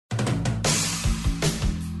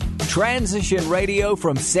Transition Radio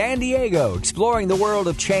from San Diego, exploring the world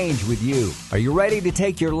of change with you. Are you ready to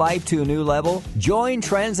take your life to a new level? Join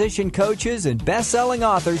transition coaches and best-selling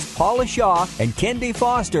authors Paula Shaw and Kendi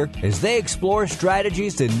Foster as they explore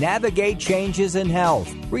strategies to navigate changes in health,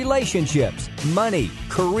 relationships, money,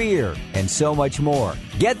 career, and so much more.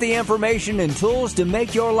 Get the information and tools to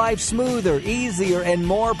make your life smoother, easier, and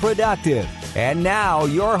more productive. And now,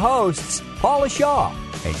 your hosts, Paula Shaw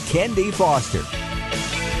and Kendi Foster.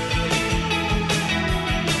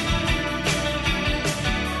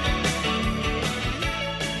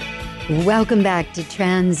 Welcome back to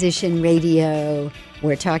Transition Radio.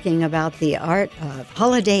 We're talking about the art of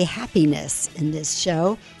holiday happiness in this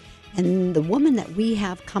show. And the woman that we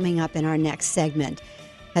have coming up in our next segment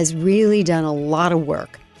has really done a lot of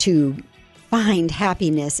work to find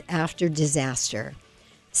happiness after disaster.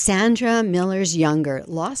 Sandra Millers Younger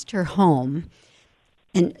lost her home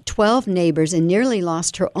and 12 neighbors and nearly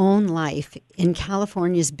lost her own life in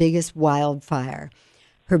California's biggest wildfire.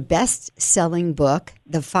 Her best-selling book,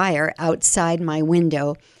 The Fire Outside My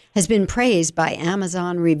Window, has been praised by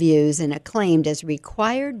Amazon reviews and acclaimed as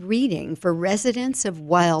required reading for residents of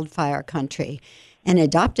wildfire country and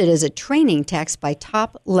adopted as a training text by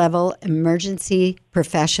top-level emergency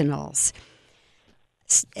professionals.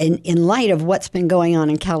 In light of what's been going on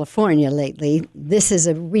in California lately, this is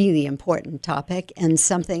a really important topic and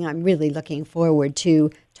something I'm really looking forward to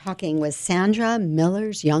talking with Sandra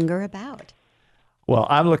Millers Younger about. Well,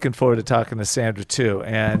 I'm looking forward to talking to Sandra, too.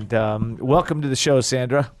 And welcome to the show,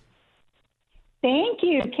 Sandra. Thank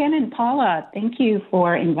you, Ken and Paula. Thank you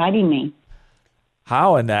for inviting me.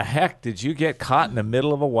 How in the heck did you get caught in the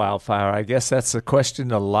middle of a wildfire? I guess that's a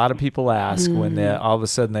question a lot of people ask when all of a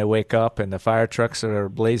sudden they wake up and the fire trucks are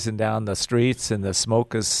blazing down the streets and the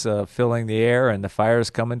smoke is filling the air and the fire is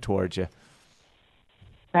coming towards you.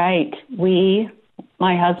 Right.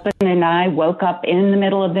 My husband and I woke up in the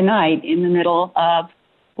middle of the night, in the middle of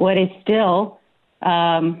what is still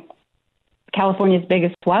California's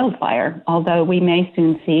biggest wildfire, although we may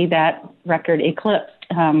soon see that record eclipsed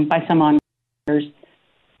by some onlookers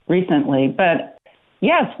recently. But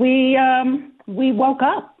yes, we woke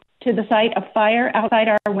up to the sight of fire outside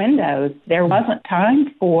our windows. There wasn't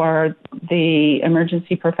time for the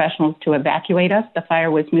emergency professionals to evacuate us. The fire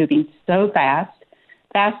was moving so fast.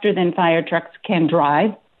 Faster than fire trucks can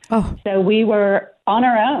drive. Oh. So we were on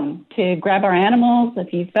our own to grab our animals, a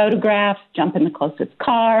few photographs, jump in the closest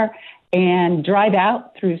car, and drive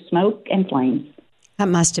out through smoke and flames. That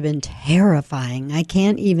must have been terrifying. I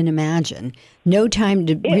can't even imagine. No time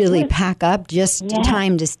to really pack up, just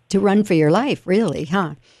time to run for your life, really,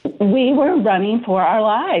 huh? We were running for our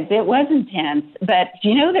lives. It was intense. But,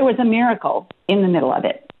 there was a miracle in the middle of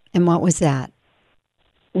it. And what was that?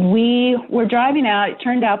 We were driving out. It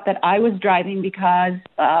turned out that I was driving because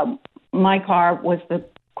my car was the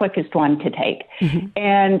quickest one to take. Mm-hmm.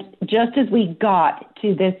 And just as we got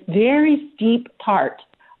to this very steep part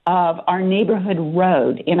of our neighborhood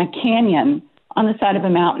road in a canyon on the side of a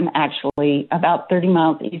mountain, actually, about 30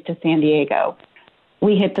 miles east of San Diego,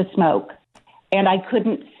 we hit the smoke, and I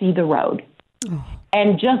couldn't see the road. Oh.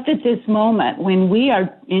 And just at this moment, when we are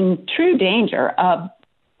in true danger of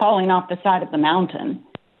falling off the side of the mountain,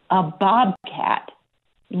 a bobcat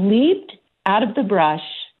leaped out of the brush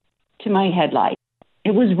to my headlight.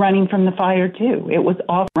 It was running from the fire, too. It was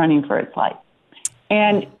off running for its life.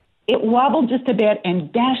 And it wobbled just a bit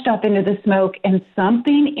and dashed up into the smoke, and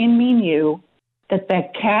something in me knew that the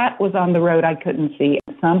cat was on the road I couldn't see.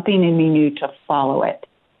 Something in me knew to follow it.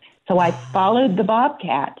 So I followed the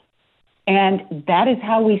bobcat, and that is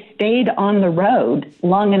how we stayed on the road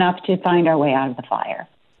long enough to find our way out of the fire.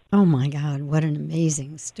 Oh, my God, what an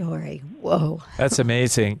amazing story. Whoa. That's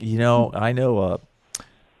amazing. I know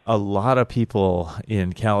a lot of people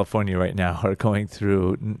in California right now are going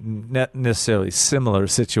through not necessarily similar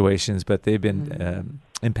situations, but they've been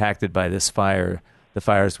impacted by this fire, the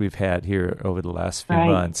fires we've had here over the last few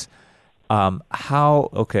months. So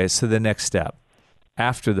the next step,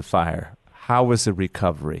 after the fire, how was the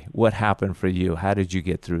recovery? What happened for you? How did you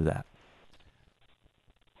get through that?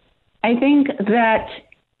 I think that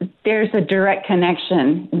there's a direct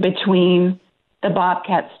connection between the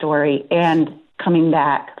bobcat story and coming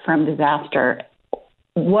back from disaster.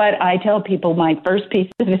 What I tell people, my first piece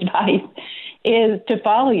of advice is to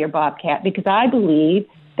follow your bobcat, because I believe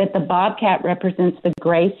that the bobcat represents the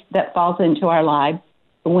grace that falls into our lives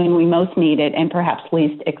when we most need it and perhaps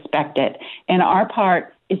least expect it. And our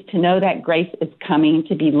part is to know that grace is coming,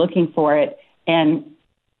 to be looking for it, and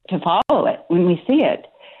to follow it when we see it.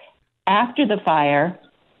 After the fire,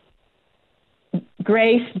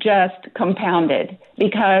 grace just compounded,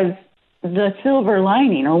 because the silver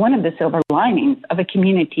lining, or one of the silver linings of a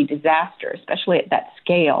community disaster, especially at that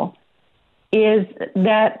scale, is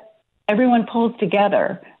that everyone pulls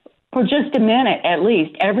together. For just a minute, at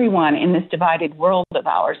least, everyone in this divided world of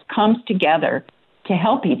ours comes together to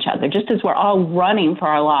help each other. Just as we're all running for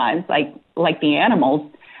our lives, like the animals,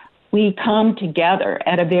 we come together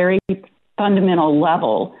at a very fundamental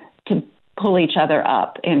level to pull each other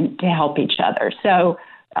up and to help each other. So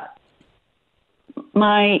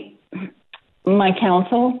my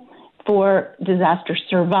counsel for disaster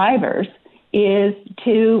survivors is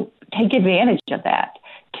to take advantage of that,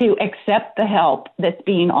 to accept the help that's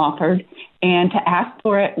being offered, and to ask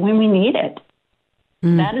for it when we need it.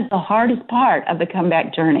 That is the hardest part of the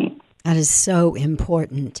comeback journey. That is so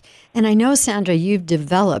important. And I know, Sandra, you've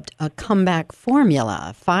developed a comeback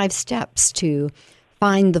formula, 5 steps to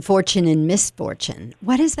find the fortune in misfortune.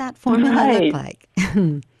 What does that formula look like?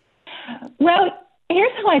 Well,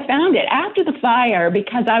 here's how I found it. After the fire,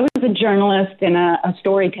 because I was a journalist and a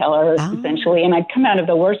storyteller, essentially, and I'd come out of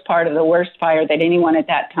the worst part of the worst fire that anyone at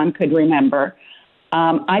that time could remember,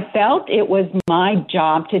 I felt it was my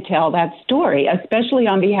job to tell that story, especially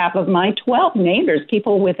on behalf of my 12 neighbors,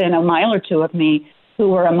 people within a mile or two of me who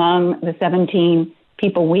were among the 17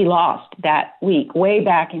 people we lost that week, way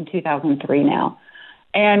back in 2003 now.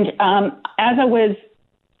 And as I was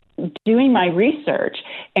doing my research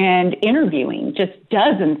and interviewing just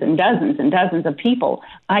dozens and dozens and dozens of people,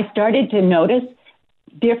 I started to notice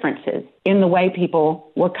differences in the way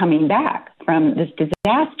people were coming back from this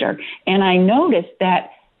disaster. And I noticed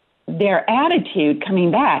that their attitude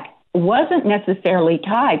coming back wasn't necessarily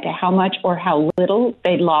tied to how much or how little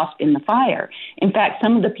they'd lost in the fire. In fact,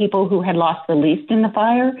 some of the people who had lost the least in the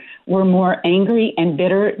fire were more angry and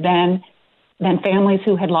bitter than families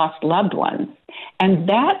who had lost loved ones. And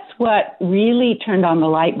that's what really turned on the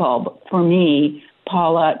light bulb for me,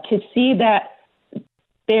 Paula, to see that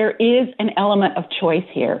there is an element of choice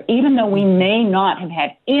here, even though we may not have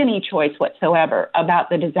had any choice whatsoever about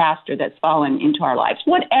the disaster that's fallen into our lives,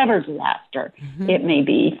 whatever disaster it may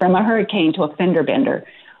be, from a hurricane to a fender bender.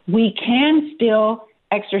 We can still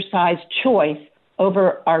exercise choice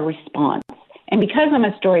over our response. And because I'm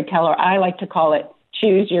a storyteller, I like to call it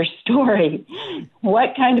choose your story.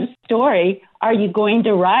 What kind of story are you going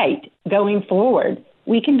to write going forward?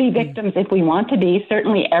 We can be victims if we want to be.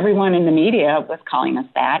 Certainly everyone in the media was calling us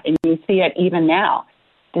that, and you see it even now.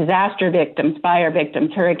 Disaster victims, fire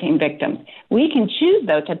victims, hurricane victims. We can choose,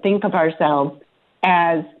 though, to think of ourselves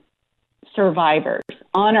as survivors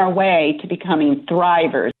on our way to becoming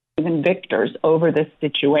thrivers, even victors over this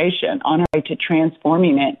situation, on our way to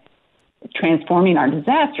transforming our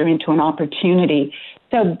disaster into an opportunity.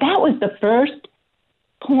 So that was the first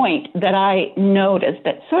point that I noticed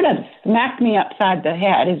that sort of smacked me upside the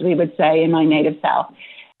head, as we would say in my native South.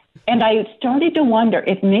 And I started to wonder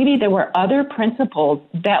if maybe there were other principles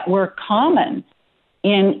that were common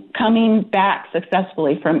in coming back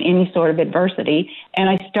successfully from any sort of adversity. And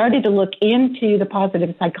I started to look into the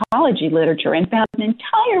positive psychology literature and found an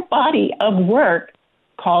entire body of work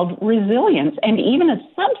called resilience, and even a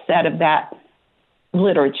subset of that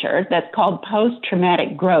literature that's called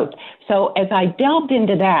post-traumatic growth. So as I delved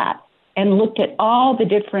into that and looked at all the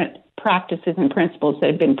different practices and principles that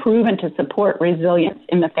have been proven to support resilience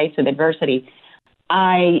in the face of adversity,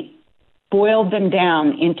 I boiled them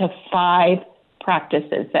down into 5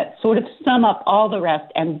 practices that sort of sum up all the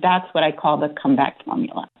rest, and that's what I call the comeback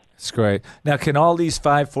formula. That's great. Now, can all these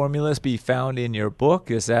 5 formulas be found in your book?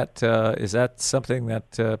 Is that something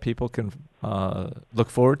that people can look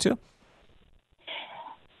forward to?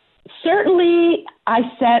 Certainly, I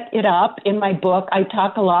set it up in my book. I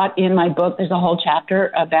talk a lot in my book. There's a whole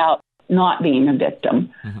chapter about not being a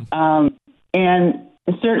victim. And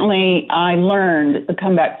certainly, I learned the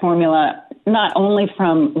comeback formula not only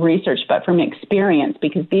from research, but from experience,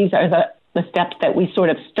 because these are the steps that we sort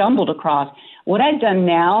of stumbled across. What I've done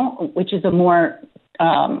now, which is a more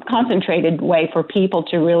concentrated way for people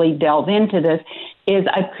to really delve into this, is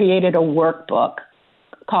I've created a workbook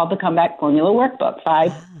called the Comeback Formula Workbook,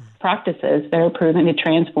 5 practices that are proven to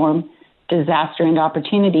transform disaster into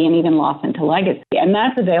opportunity and even loss into legacy. And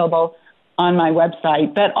that's available on my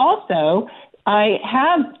website. But also, I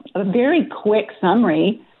have a very quick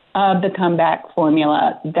summary of the comeback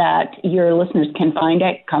formula that your listeners can find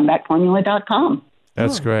at comebackformula.com.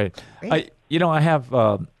 That's great. I have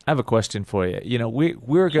a question for you.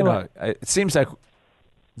 We're gonna. It seems like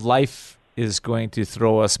life is going to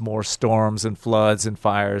throw us more storms and floods and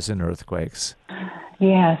fires and earthquakes.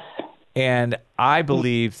 Yes. And I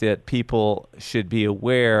believe that people should be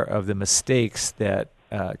aware of the mistakes that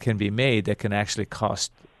can be made that can actually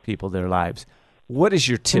cost people their lives. What is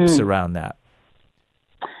your tips around that?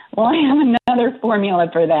 Well, I have another formula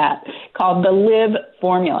for that called the LIVE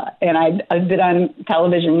formula. And I've been on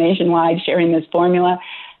television nationwide sharing this formula.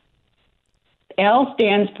 L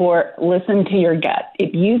stands for listen to your gut.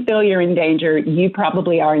 If you feel you're in danger, you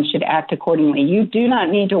probably are and should act accordingly. You do not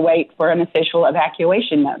need to wait for an official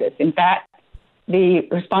evacuation notice. In fact, the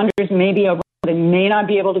responders may be overwhelmed and may not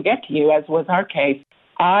be able to get to you, as was our case.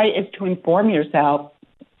 I is to inform yourself,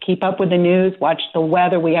 keep up with the news, watch the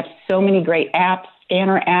weather. We have so many great apps,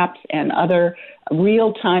 scanner apps, and other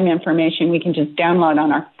real-time information we can just download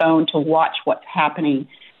on our phone to watch what's happening.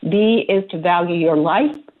 B is to value your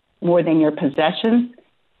life more than your possessions.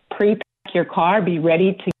 Pre-pack your car. Be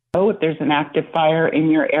ready to go if there's an active fire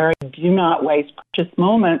in your area. Do not waste precious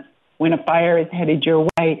moments when a fire is headed your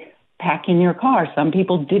way packing your car. Some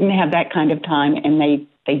people didn't have that kind of time, and they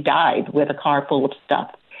died with a car full of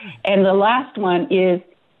stuff. And the last one is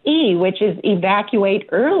E, which is evacuate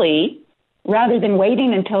early rather than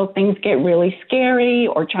waiting until things get really scary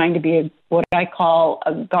or trying to be what I call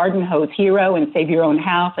a garden hose hero and save your own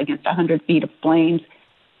house against 100 feet of flames.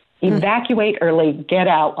 Evacuate early, get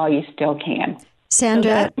out while you still can. Sandra, so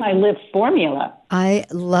that's my LIVE formula. I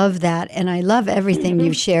love that, and I love everything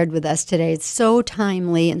you've shared with us today. It's so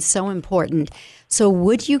timely and so important. So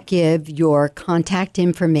would you give your contact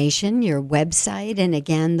information, your website, and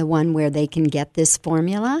again, the one where they can get this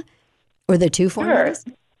formula or the two formulas?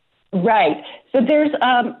 Sure. Right. So there's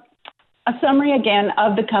a summary again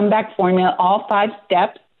of the comeback formula, all 5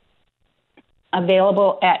 steps,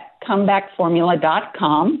 available at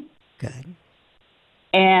comebackformula.com. Good.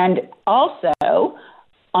 And also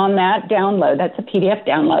on that download, that's a PDF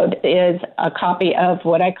download, is a copy of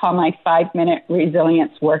what I call my 5-minute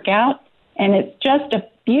resilience workout. And it's just a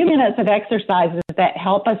few minutes of exercises that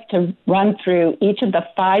help us to run through each of the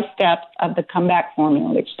 5 steps of the comeback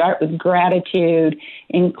formula, which start with gratitude,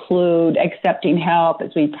 include accepting help,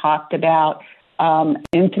 as we talked about,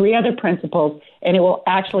 and 3 other principles. And it will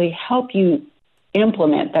actually help you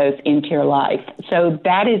implement those into your life. So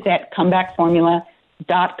that is at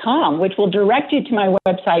comebackformula.com, which will direct you to my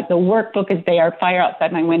website. The workbook is there. Fire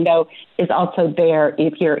Outside My Window is also there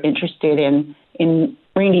if you're interested in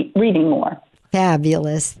reading more.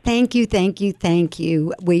 Fabulous. Thank you, thank you, thank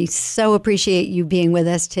you. We so appreciate you being with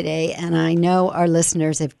us today, and I know our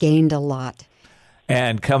listeners have gained a lot.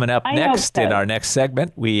 And coming up next in our next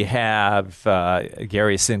segment, we have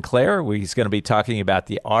Gary Sinclair. He's going to be talking about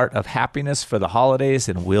the art of happiness for the holidays,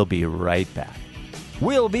 and we'll be right back.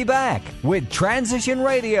 We'll be back with Transition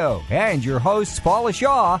Radio and your hosts Paula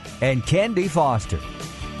Shaw and Kendi Foster.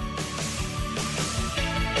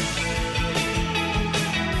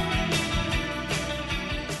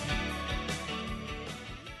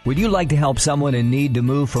 Would you like to help someone in need to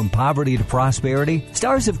move from poverty to prosperity?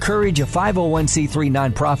 Stars of Courage, a 501c3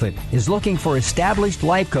 nonprofit, is looking for established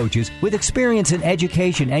life coaches with experience in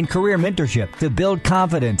education and career mentorship to build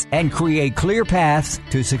confidence and create clear paths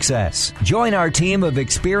to success. Join our team of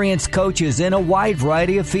experienced coaches in a wide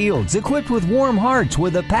variety of fields, equipped with warm hearts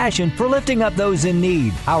with a passion for lifting up those in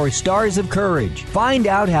need. Our Stars of Courage. Find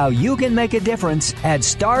out how you can make a difference at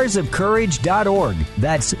starsofcourage.org.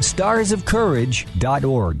 That's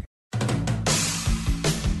starsofcourage.org.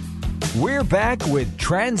 We're back with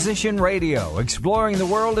Transition Radio, exploring the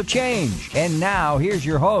world of change. And now, here's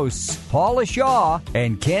your hosts, Paula Shaw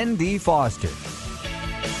and Ken D. Foster.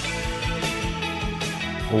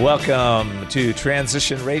 Welcome to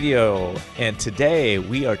Transition Radio. And today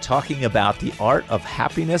we are talking about the art of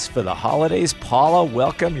happiness for the holidays. Paula,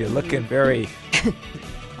 welcome. You're looking very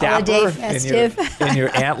dapper in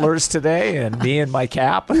your antlers today, and me in my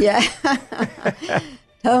cap. Yeah.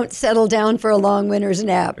 Don't settle down for a long winter's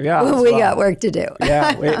nap. Yeah, we got work to do.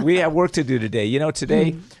 Yeah, we have work to do today. You know,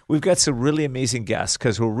 today we've got some really amazing guests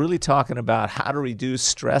because we're really talking about how to reduce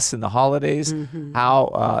stress in the holidays.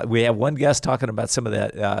 How we have one guest talking about some of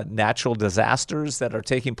the natural disasters that are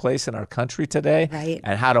taking place in our country today, right,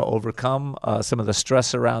 and how to overcome some of the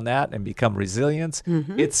stress around that and become resilient.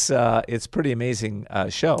 It's pretty amazing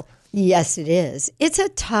show. Yes, it is. It's a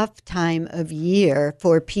tough time of year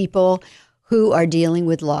for people who are dealing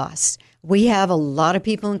with loss. We have a lot of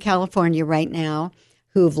people in California right now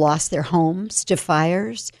who've lost their homes to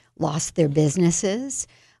fires, lost their businesses.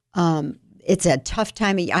 It's a tough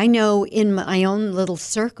time. I know in my own little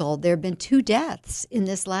circle, there have been 2 deaths in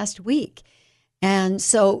this last week. And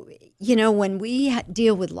so, you know, when we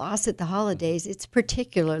deal with loss at the holidays, it's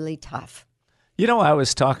particularly tough. You know, I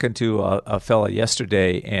was talking to a fella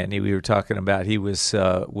yesterday, and we were talking about, he was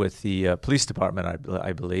with the police department,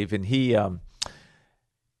 I believe, and he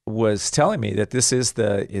was telling me that this is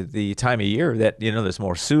the time of year that there's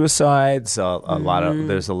more suicides.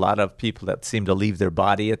 There's a lot of people that seem to leave their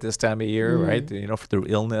body at this time of year, right? Through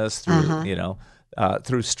illness, through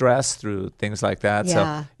through stress, through things like that.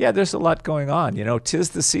 Yeah. So there's a lot going on. 'Tis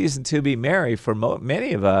the season to be merry for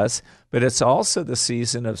many of us, but it's also the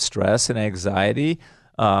season of stress and anxiety,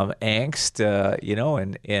 angst.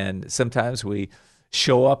 And sometimes we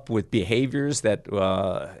show up with behaviors that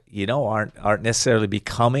aren't necessarily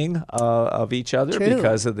becoming of each other. True.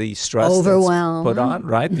 Because of the stress Overwhelm. that's put on,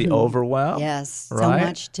 right? The overwhelm. Yes, right? so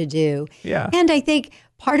much to do. Yeah. And I think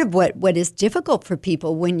part of what is difficult for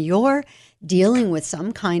people when you're dealing with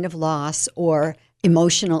some kind of loss or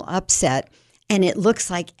emotional upset, and it looks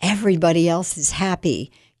like everybody else is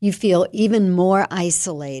happy, you feel even more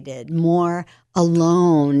isolated, more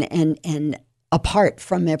alone, and apart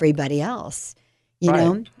from everybody else.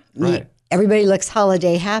 Right. Everybody looks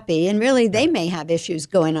holiday happy, and really they may have issues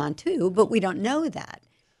going on too, but we don't know that.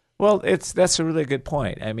 Well, that's a really good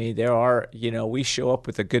point. I mean, there are, we show up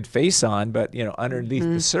with a good face on, but, underneath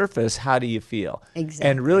the surface, how do you feel? Exactly.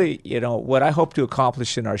 And really, what I hope to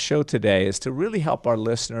accomplish in our show today is to really help our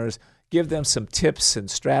listeners, give them some tips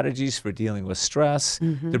and strategies for dealing with stress,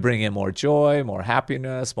 to bring in more joy, more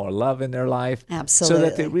happiness, more love in their life. Absolutely. So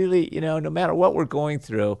that they really, no matter what we're going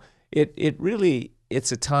through,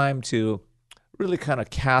 it's a time to really kind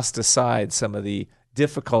of cast aside some of the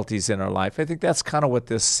difficulties in our life. I think that's kind of what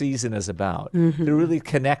this season is about, to really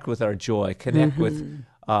connect with our joy, connect with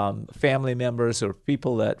family members or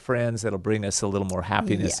friends that'll bring us a little more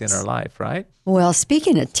happiness in our life, right? Well,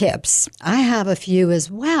 speaking of tips, I have a few as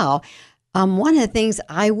well. One of the things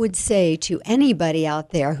I would say to anybody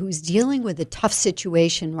out there who's dealing with a tough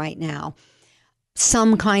situation right now,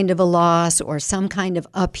 some kind of a loss or some kind of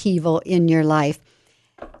upheaval in your life,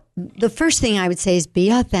 the first thing I would say is be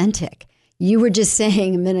authentic. You were just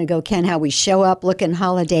saying a minute ago, Ken, how we show up looking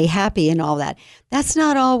holiday happy and all that. That's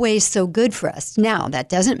not always so good for us. Now, that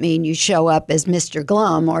doesn't mean you show up as Mr.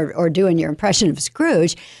 Glum or doing your impression of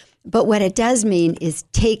Scrooge. But what it does mean is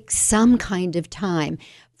take some kind of time.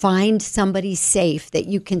 Find somebody safe that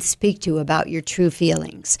you can speak to about your true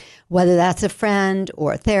feelings, whether that's a friend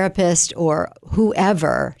or a therapist or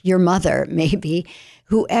whoever, your mother maybe,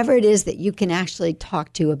 whoever it is that you can actually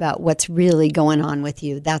talk to about what's really going on with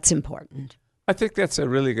you. That's important. I think that's a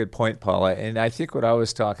really good point, Paula. And I think what I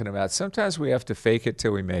was talking about, sometimes we have to fake it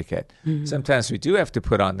till we make it. Sometimes we do have to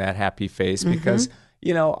put on that happy face because,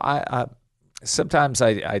 sometimes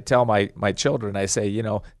I tell my children, I say,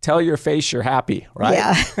 tell your face you're happy, right?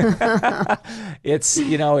 Yeah.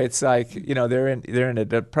 It's like, they're in a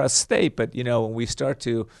depressed state, but when we start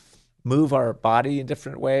to move our body in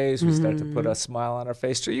different ways, we start to put a smile on our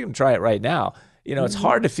face. So you can try it right now. It's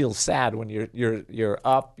hard to feel sad when you're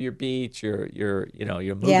up, you're beat, you're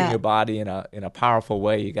moving your body in a powerful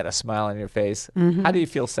way. You got a smile on your face. How do you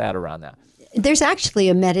feel sad around that? There's actually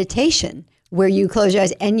a meditation where you close your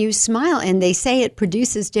eyes and you smile, and they say it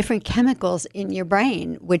produces different chemicals in your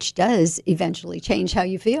brain, which does eventually change how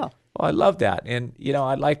you feel. Well, I love that. And,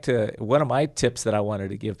 one of my tips that I wanted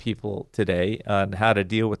to give people today on how to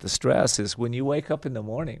deal with the stress is when you wake up in the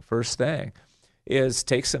morning, first thing, is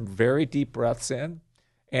take some very deep breaths in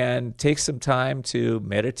and take some time to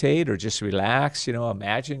meditate or just relax.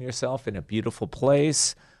 Imagine yourself in a beautiful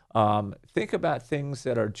place. Think about things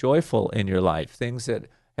that are joyful in your life, things that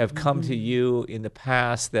have come to you in the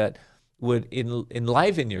past that would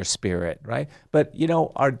enliven your spirit, right? But,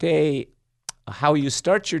 our day, how you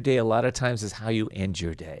start your day a lot of times is how you end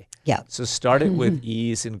your day. Yeah. So start it with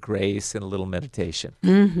ease and grace and a little meditation.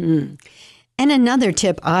 And another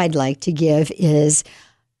tip I'd like to give is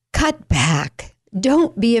cut back.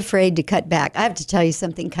 Don't be afraid to cut back. I have to tell you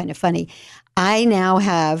something kind of funny. I now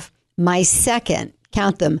have my second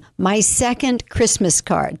Christmas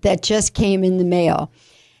card that just came in the mail.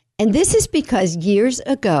 And this is because years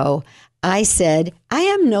ago, I said, I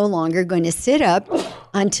am no longer going to sit up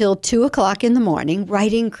until 2 o'clock in the morning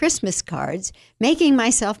writing Christmas cards, making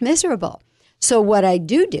myself miserable. So what I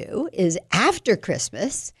do is after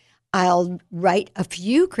Christmas, I'll write a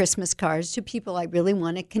few Christmas cards to people I really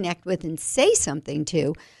want to connect with and say something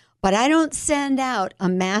to, but I don't send out a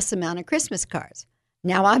mass amount of Christmas cards.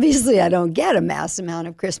 Now, obviously, I don't get a mass amount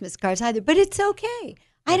of Christmas cards either, but it's okay.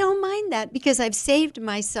 I don't mind that because I've saved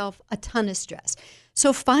myself a ton of stress.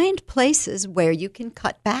 So find places where you can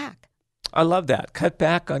cut back. I love that. Cut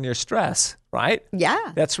back on your stress, right?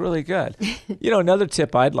 Yeah. That's really good. Another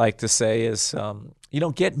tip I'd like to say is,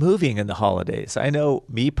 get moving in the holidays. I know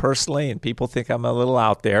me personally, and people think I'm a little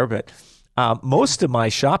out there, but most of my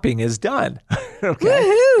shopping is done. Okay,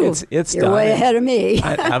 Woohoo! it's You're done. way ahead of me.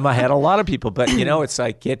 I'm ahead of a lot of people, but it's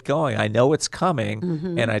like get going. I know it's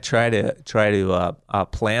coming, and I try to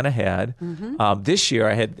plan ahead. This year,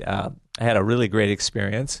 I had a really great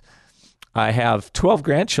experience. I have 12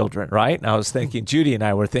 grandchildren, right? And I was thinking, Judy and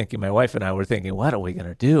I were thinking, my wife and I were thinking, what are we going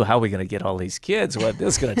to do? How are we going to get all these kids? Well,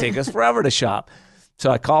 this is going to take us forever to shop. So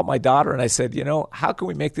I called my daughter and I said, how can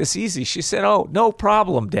we make this easy? She said, oh, no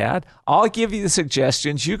problem, Dad. I'll give you the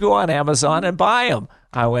suggestions. You go on Amazon and buy them.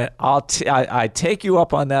 I went, I take you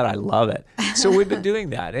up on that. I love it. So we've been doing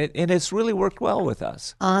that, and it's really worked well with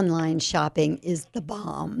us. Online shopping is the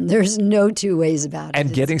bomb. There's no two ways about it.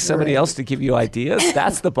 And getting somebody else to give you ideas,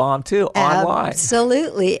 that's the bomb too, online.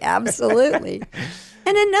 Absolutely.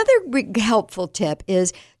 And another helpful tip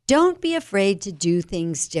is don't be afraid to do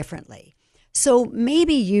things differently. So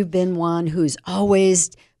maybe you've been one who's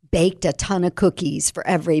always baked a ton of cookies for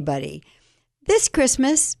everybody. This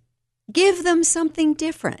Christmas, give them something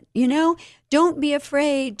different. Don't be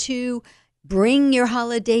afraid to bring your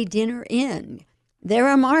holiday dinner in. There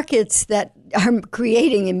are markets that are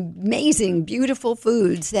creating amazing, beautiful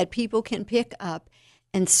foods that people can pick up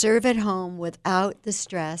and serve at home without the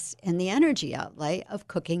stress and the energy outlay of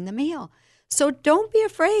cooking the meal. So don't be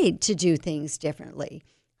afraid to do things differently.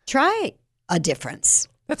 Try a difference.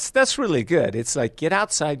 That's really good. It's like get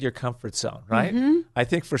outside your comfort zone, right? I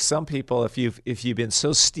think for some people, if you've been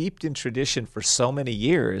so steeped in tradition for so many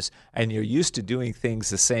years and you're used to doing things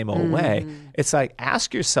the same old way, it's like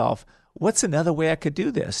ask yourself, what's another way I could do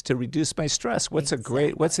this to reduce my stress? What's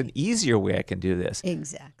an easier way I can do this?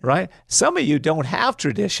 Exactly. Right? Some of you don't have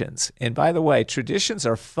traditions. And by the way, traditions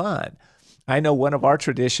are fun. I know one of our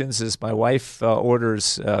traditions is my wife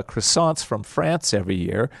orders croissants from France every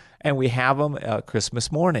year, and we have them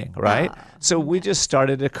Christmas morning, right? So we just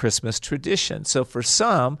started a Christmas tradition. So for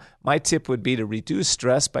some, my tip would be to reduce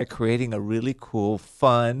stress by creating a really cool,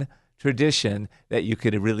 fun tradition that you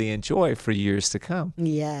could really enjoy for years to come.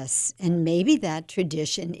 Yes, and maybe that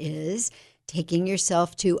tradition is taking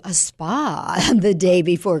yourself to a spa the day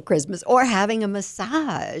before Christmas or having a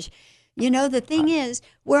massage. The thing is,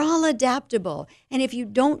 we're all adaptable. And if you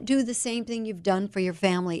don't do the same thing you've done for your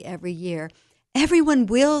family every year, everyone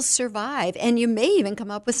will survive. And you may even come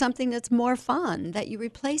up with something that's more fun that you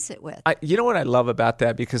replace it with. You know what I love about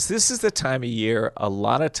that? Because this is the time of year, a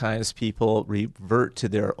lot of times people revert to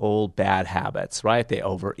their old bad habits, right? They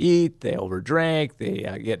overeat, they overdrink,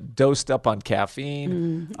 they get dosed up on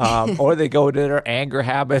caffeine, or they go to their anger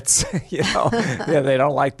habits. They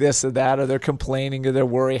don't like this or that, or they're complaining or their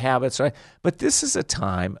worry habits, right? But this is a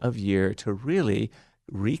time of year to really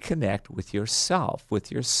reconnect with yourself,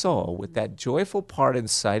 with your soul, with that joyful part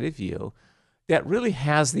inside of you that really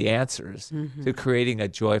has the answers to creating a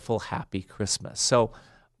joyful, happy Christmas. So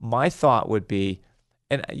my thought would be,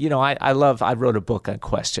 and I wrote a book on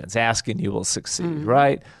questions, Ask and You Will Succeed,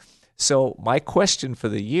 right? So my question for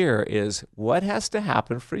the year is, what has to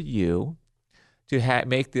happen for you to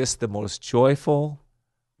make this the most joyful,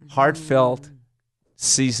 heartfelt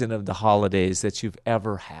season of the holidays that you've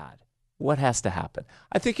ever had? What has to happen?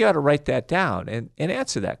 I think you ought to write that down and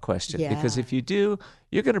answer that question, because if you do,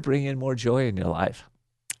 you're going to bring in more joy in your life.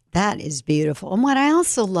 That is beautiful. And what I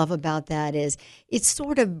also love about that is it's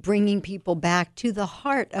sort of bringing people back to the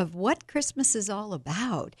heart of what Christmas is all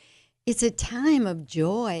about. It's a time of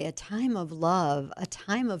joy, a time of love, a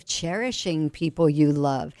time of cherishing people you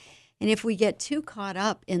love. And if we get too caught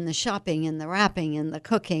up in the shopping and the wrapping and the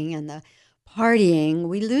cooking and the partying,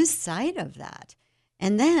 we lose sight of that.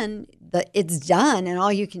 And then it's done, and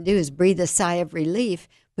all you can do is breathe a sigh of relief,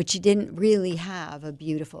 but you didn't really have a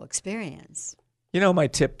beautiful experience. My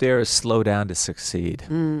tip there is slow down to succeed.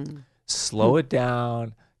 Slow it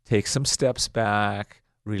down, take some steps back,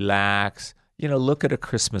 relax. Look at a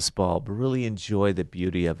Christmas bulb, really enjoy the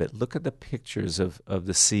beauty of it. Look at the pictures of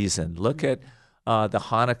the season. Look at the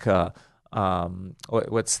Hanukkah,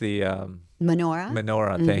 what's the... Menorah.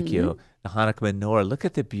 Menorah, thank you. The Hanukkah menorah. Look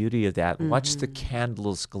at the beauty of that. Watch the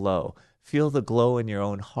candles glow. Feel the glow in your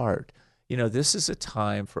own heart. This is a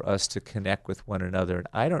time for us to connect with one another. And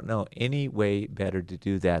I don't know any way better to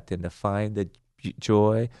do that than to find the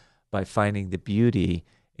joy by finding the beauty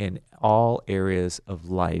in all areas of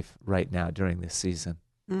life right now during this season.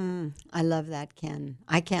 I love that, Ken.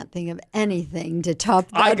 I can't think of anything to top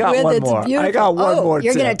that I got with. one It's more. beautiful. I got one more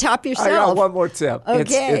You're tip. going to top yourself. I got one more tip.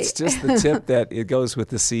 Okay. It's just the tip that it goes with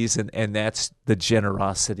the season, and that's the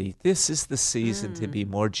generosity. This is the season to be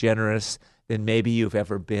more generous than maybe you've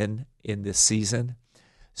ever been in this season.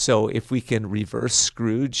 So if we can reverse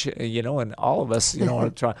Scrooge, and all of us, are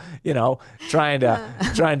trying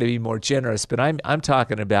to be more generous. But I'm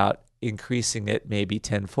talking about increasing it maybe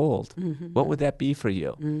tenfold. What would that be for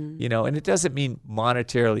you? And it doesn't mean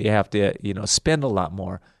monetarily you have to, spend a lot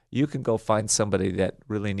more. You can go find somebody that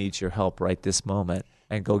really needs your help right this moment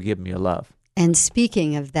and go give them your love. And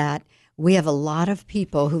speaking of that, we have a lot of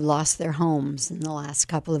people who lost their homes in the last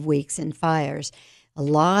couple of weeks in fires. A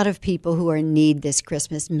lot of people who are in need this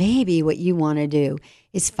Christmas. Maybe what you want to do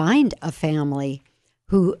is find a family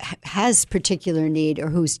who has particular need or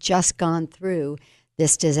who's just gone through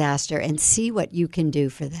this disaster and see what you can do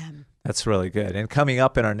for them. That's really good. And coming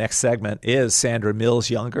up in our next segment is Sandra Millers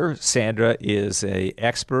Younger. Sandra is an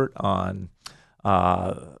expert on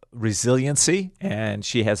resiliency, and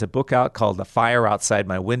she has a book out called The Fire Outside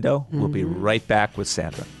My Window. We'll be right back with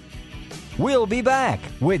Sandra. We'll be back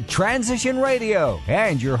with Transition Radio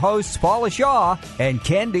and your hosts Paula Shaw and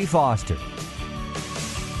Ken D. Foster.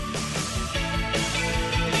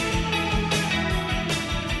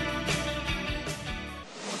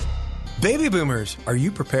 Baby boomers, are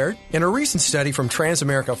you prepared? In a recent study from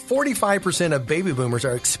Transamerica, 45% of baby boomers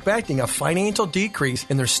are expecting a financial decrease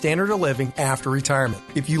in their standard of living after retirement.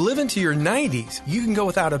 If you live into your 90s, you can go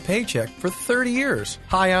without a paycheck for 30 years.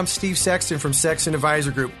 Hi, I'm Steve Sexton from Sexton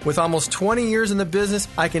Advisor Group. With almost 20 years in the business,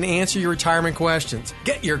 I can answer your retirement questions.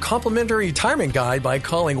 Get your complimentary retirement guide by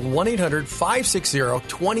calling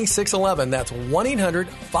 1-800-560-2611. That's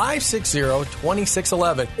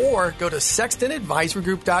 1-800-560-2611. Or go to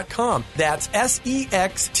sextonadvisorgroup.com. That's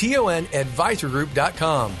SEXTON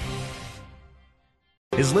advisorgroup.com.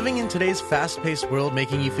 Is living in today's fast-paced world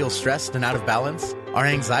making you feel stressed and out of balance? Are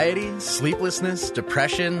anxiety, sleeplessness,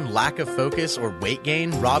 depression, lack of focus, or weight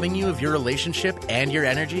gain robbing you of your relationship and your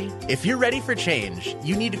energy? If you're ready for change,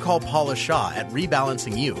 you need to call Paula Shaw at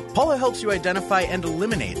Rebalancing You. Paula helps you identify and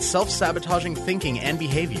eliminate self-sabotaging thinking and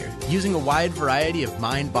behavior. Using a wide variety of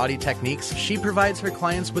mind-body techniques, she provides her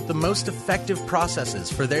clients with the most effective processes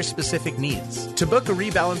for their specific needs. To book a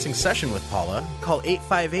rebalancing session with Paula, call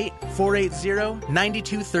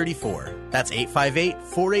 858-480-9234. That's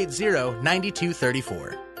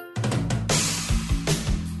 858-480-9234.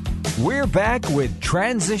 We're back with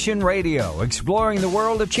Transition Radio, exploring the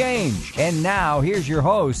world of change. And now, here's your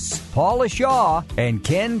hosts, Paula Shaw and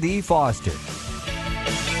Ken D. Foster.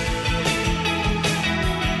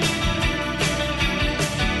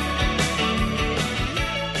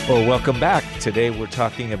 Well, welcome back. Today we're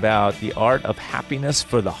talking about the art of happiness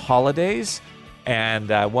for the holidays. And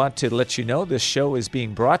I want to let you know this show is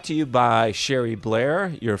being brought to you by Sherry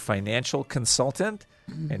Blair, your financial consultant.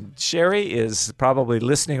 And Sherry is probably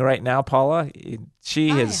listening right now, Paula. I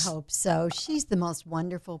hope so. She's the most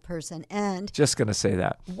wonderful person. And just going to say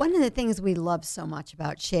that. One of the things we love so much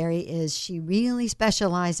about Sherry is she really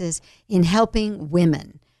specializes in helping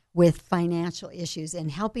women with financial issues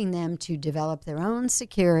and helping them to develop their own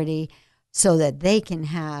security so that they can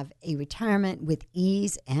have a retirement with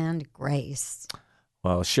ease and grace.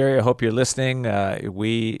 Well, Sherry, I hope you're listening.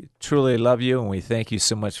 We truly love you, and we thank you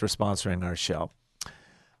so much for sponsoring our show.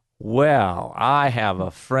 Well, I have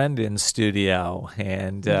a friend in studio,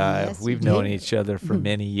 and we've known each other for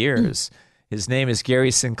many years. His name is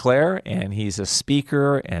Gary Sinclair, and he's a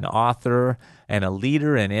speaker, an author, and a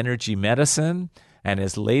leader in energy medicine. And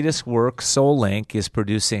his latest work, Soul Link, is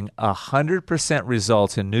producing 100%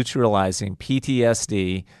 results in neutralizing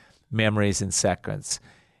PTSD memories in seconds.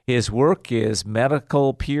 His work is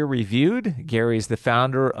medical peer-reviewed. Gary's the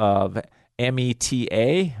founder of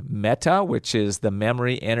META, which is the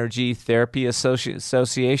Memory Energy Therapy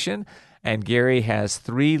Association. And Gary has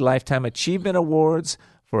 3 Lifetime Achievement Awards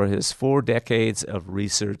for his 4 decades of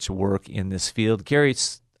research work in this field. Gary,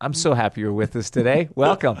 I'm so happy you're with us today.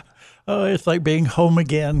 Welcome. Oh, it's like being home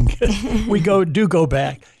again. We do go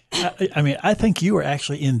back. I think you were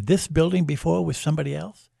actually in this building before with somebody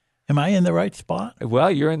else. Am I in the right spot? Well,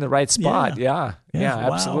 you're in the right spot. Yeah,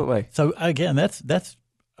 wow. Absolutely. So again, that's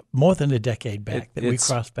more than a decade back that we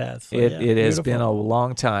crossed paths. So, it has been a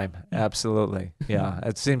long time. Absolutely. Yeah.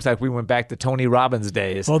 It seems like we went back to Tony Robbins'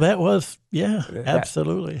 days. Well, that was,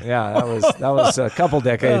 absolutely. That was a couple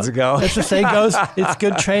decades ago. As the saying goes, it's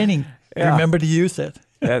good training. Yeah. Remember to use it.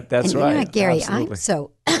 That's right. You know, Gary, absolutely. I'm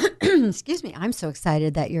so excuse me. I'm so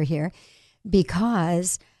excited that you're here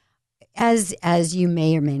because as you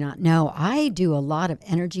may or may not know, I do a lot of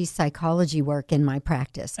energy psychology work in my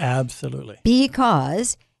practice. Absolutely.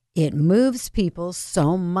 Because it moves people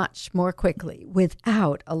so much more quickly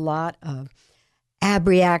without a lot of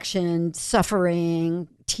abreaction, suffering,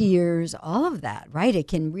 tears, all of that, right? It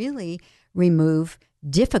can really remove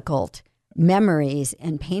difficult memories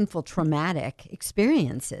and painful traumatic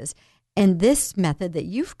experiences. And this method that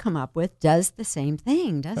you've come up with does the same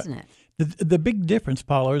thing, doesn't it? The big difference,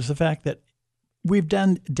 Paula, is the fact that we've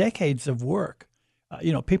done decades of work.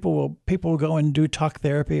 People will go and do talk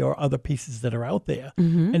therapy or other pieces that are out there,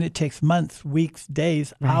 and it takes months, weeks,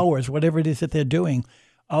 days, hours, whatever it is that they're doing.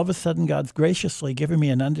 All of a sudden, God's graciously given me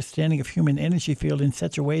an understanding of human energy field in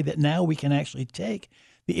such a way that now we can actually take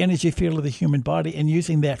the energy field of the human body and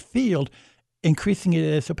using that field, increasing it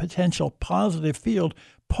as a potential positive field,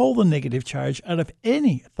 pull the negative charge out of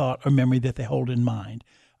any thought or memory that they hold in mind.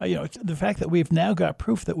 The fact that we've now got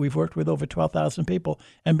proof that we've worked with over 12,000 people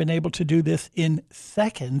and been able to do this in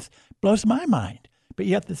seconds blows my mind. But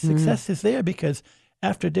yet the success is there because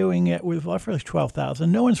after doing it with roughly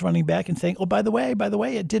 12,000, no one's running back and saying, oh, by the way,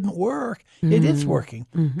 it didn't work. It is working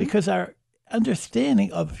because our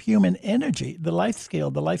understanding of human energy, the life scale,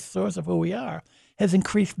 the life source of who we are, has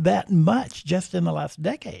increased that much just in the last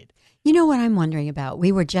decade. You know what I'm wondering about?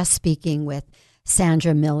 We were just speaking with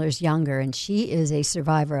Sandra Millers Younger, and she is a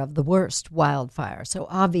survivor of the worst wildfire. So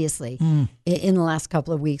obviously, in the last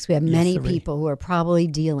couple of weeks, we have many people who are probably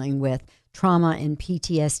dealing with trauma and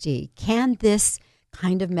PTSD. Can this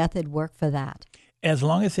kind of method work for that? As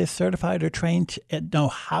long as they're certified or trained and know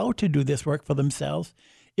how to do this work for themselves,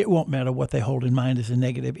 it won't matter what they hold in mind as a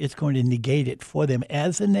negative. It's going to negate it for them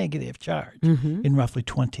as a negative charge in roughly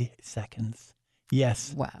 20 seconds.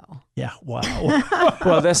 Yes. Wow. Yeah. Wow.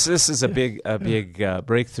 Well, this is a big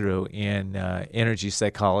breakthrough in energy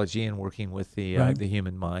psychology and working with the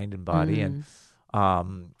human mind and body, and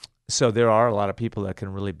so there are a lot of people that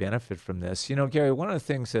can really benefit from this. Gary, one of the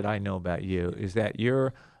things that I know about you is that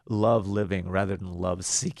you're love living rather than love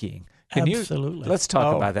seeking. Absolutely. Let's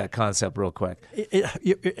talk about that concept real quick.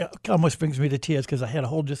 It almost brings me to tears because I had a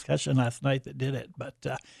whole discussion last night that did it. But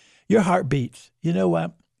your heart beats. You know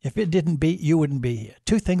what? If it didn't beat, you wouldn't be here.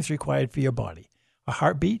 2 things required for your body: a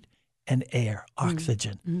heartbeat and air,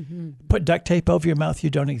 oxygen. Put duct tape over your mouth, you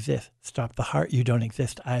don't exist. Stop the heart, you don't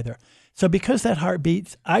exist either. So because that heart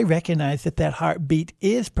beats, I recognize that heartbeat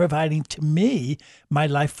is providing to me my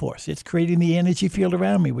life force. It's creating the energy field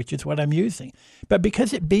around me, which is what I'm using. But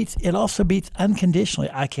because it beats, it also beats unconditionally.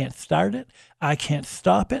 I can't start it. I can't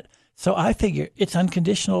stop it. So I figure it's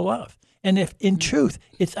unconditional love. And if in truth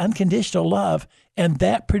it's unconditional love, and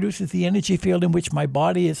that produces the energy field in which my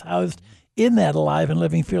body is housed in that alive and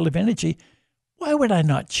living field of energy, why would I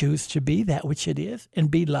not choose to be that which it is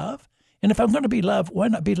and be love? And if I'm going to be love, why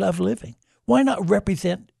not be love living? Why not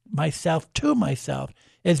represent myself to myself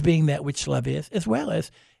as being that which love is, as well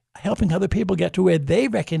as helping other people get to where they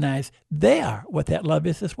recognize they are what that love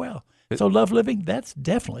is as well. So love living, that's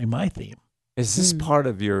definitely my theme. Is this part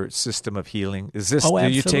of your system of healing? Is this? Do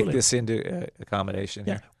you take this into accommodation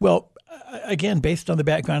here? Well, again, based on the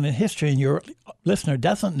background and history, and your listener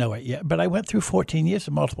doesn't know it yet, but I went through 14 years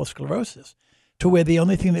of multiple sclerosis to where the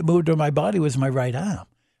only thing that moved on my body was my right arm.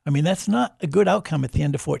 I mean, that's not a good outcome at the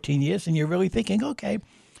end of 14 years, and you're really thinking, okay,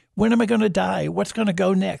 when am I going to die? What's going to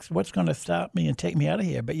go next? What's going to stop me and take me out of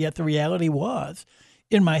here? But yet the reality was,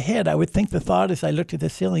 in my head, I would think the thought as I looked at the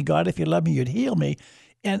ceiling, God, if you love me, you'd heal me.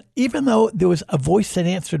 And even though there was a voice that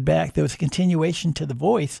answered back, there was a continuation to the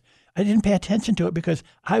voice, I didn't pay attention to it because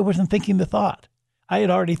I wasn't thinking the thought. I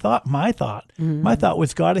had already thought my thought. My thought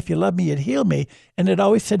was, God, if you love me, you'd heal me. And it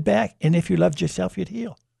always said back, and if you loved yourself, you'd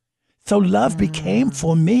heal. So love became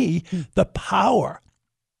for me the power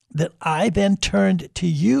that I then turned to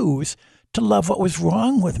use to love what was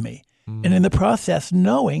wrong with me. And in the process,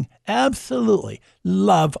 knowing absolutely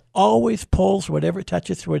love always pulls whatever it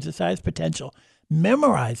touches towards its highest potential.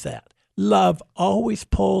 Memorize that. Love always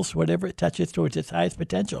pulls whatever it touches towards its highest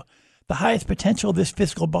potential. The highest potential of this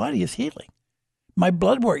physical body is healing. My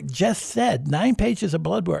blood work just said, 9 pages of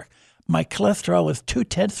blood work, my cholesterol was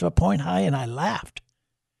 0.2 of a point high, and I laughed.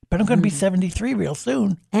 But I'm going to be 73 real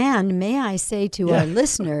soon. And may I say to our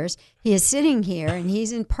listeners, he is sitting here and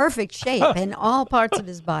he's in perfect shape and all parts of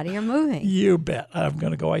his body are moving. You bet. I'm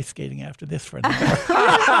going to go ice skating after this for an hour.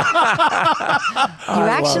 You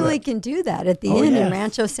actually can do that at the inn in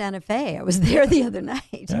Rancho Santa Fe. I was there the other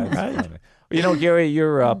night. All right. You know, Gary,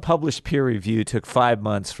 your published peer review took 5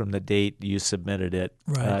 months from the date you submitted it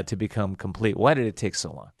to become complete. Why did it take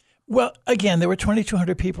so long? Well, again, there were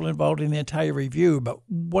 2,200 people involved in the entire review, but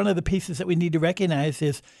one of the pieces that we need to recognize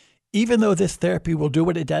is even though this therapy will do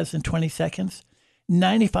what it does in 20 seconds,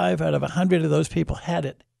 95 out of 100 of those people had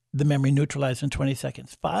it, the memory neutralized in 20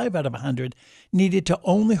 seconds. 5 out of 100 needed to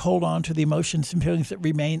only hold on to the emotions and feelings that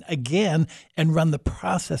remain again and run the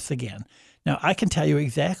process again. Now, I can tell you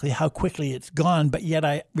exactly how quickly it's gone, but yet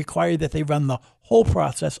I require that they run the whole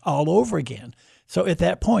process all over again. So at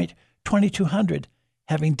that point, 2,200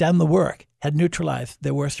 having done the work, had neutralized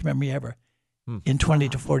their worst memory ever in 20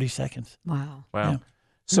 to 40 seconds. Wow. Yeah.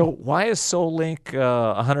 So why is SoulLink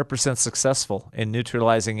 100% successful in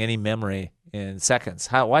neutralizing any memory in seconds?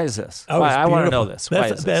 Why is this? I want to know this.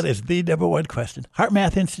 That is the number one question.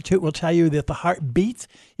 HeartMath Institute will tell you that the heart beats,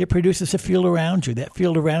 it produces a field around you. That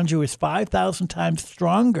field around you is 5,000 times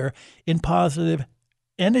stronger in positive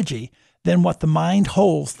energy than what the mind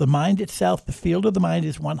holds. The mind itself, the field of the mind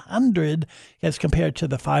is 100 as compared to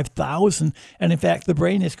the 5,000. And in fact, the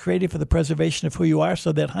brain is created for the preservation of who you are,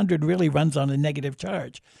 so that 100 really runs on a negative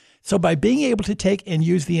charge. So by being able to take and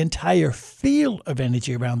use the entire field of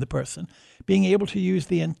energy around the person, being able to use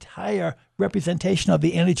the entire representation of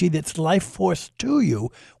the energy that's life force to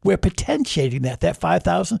you, we're potentiating that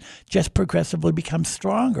 5,000 just progressively becomes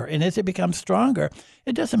stronger. And as it becomes stronger,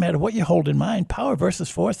 it doesn't matter what you hold in mind. Power versus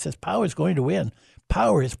force says power is going to win.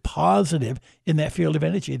 Power is positive in that field of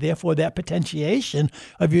energy. Therefore, that potentiation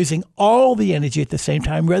of using all the energy at the same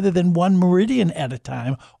time rather than one meridian at a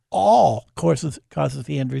time, all causes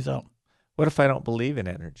the end result. What if I don't believe in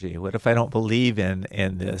energy? What if I don't believe in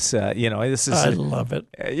this? This is. I love it.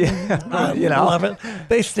 I love it.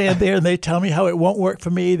 They stand there and they tell me how it won't work for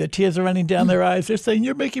me. The tears are running down their eyes. They're saying,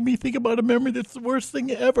 "You're making me think about a memory that's the worst thing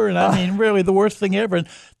ever." And I mean, really, the worst thing ever. And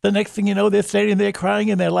the next thing you know, they're standing there crying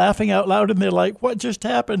and they're laughing out loud and they're like, "What just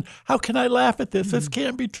happened? How can I laugh at this? This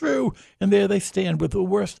can't be true." And there they stand with the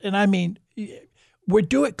worst. And I mean, we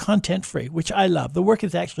do it content-free, which I love. The work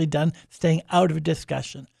is actually done staying out of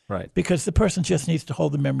discussion. Right. Because the person just needs to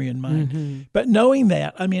hold the memory in mind. Mm-hmm. But knowing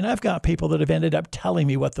that, I mean, I've got people that have ended up telling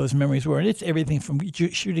me what those memories were, and it's everything from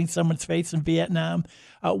shooting someone's face in Vietnam.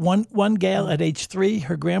 One gal at age 3,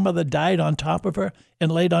 her grandmother died on top of her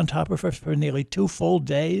and laid on top of her for nearly 2 full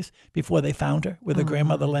days before they found her, with her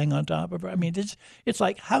grandmother laying on top of her. I mean, it's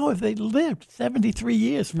like, how have they lived 73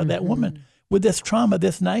 years for that woman with this trauma,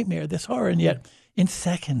 this nightmare, this horror, and yet in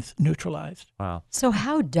seconds neutralized. Wow. So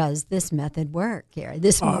how does this method work, Gary?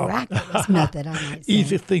 This miraculous method, I might say.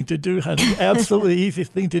 Easiest thing to do, honey. Absolutely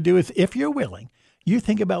easiest thing to do is, if you're willing, you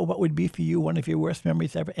think about what would be for you one of your worst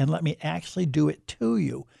memories ever, and let me actually do it to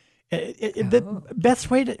you. The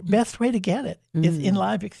best way to get it is in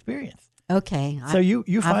live experience. Okay. So you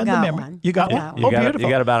find the memory. One. You got one? Beautiful. You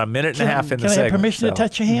got about a minute and a half in the segment. Can I have permission to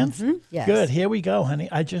touch your hands? Mm-hmm. Yes. Good. Here we go, honey.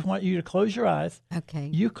 I just want you to close your eyes. Okay.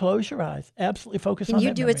 You close your eyes. Absolutely focus on that. Can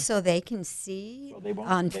that you do memory. it so they can see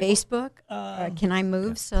on they Facebook? Can I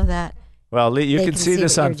move so that... Well, you can see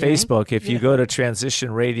this on Facebook. Doing. If you go to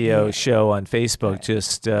Transition Radio Show on Facebook,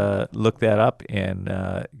 just look that up. And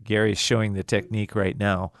Gary's showing the technique right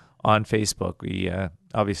now on Facebook. We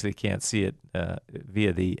obviously can't see it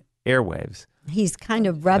via the airwaves. He's kind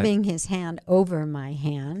of rubbing his hand over my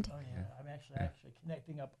hand. Oh, yeah.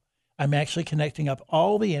 I'm actually connecting up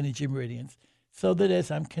all the energy meridians, so that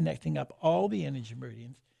as I'm connecting up all the energy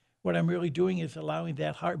meridians, what I'm really doing is allowing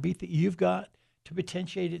that heartbeat that you've got to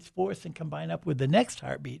potentiate its force and combine up with the next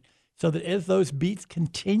heartbeat, so that as those beats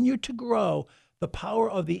continue to grow, the power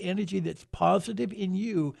of the energy that's positive in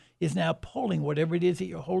you is now pulling whatever it is that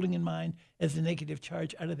you're holding in mind as a negative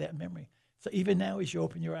charge out of that memory. So even now, as you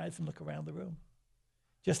open your eyes and look around the room,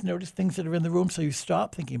 just notice things that are in the room, so you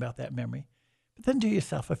stop thinking about that memory. But then do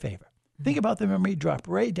yourself a favor. Think about the memory, drop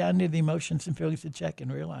right down near the emotions and feelings and check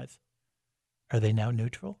and realize, are they now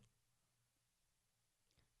neutral?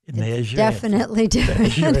 And there's your definitely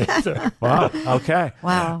answer. Wow. Okay.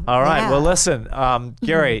 Wow. All right. Yeah. Well, listen,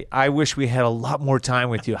 Gary, I wish we had a lot more time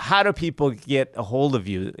with you. How do people get a hold of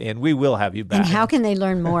you? And we will have you back. And how can they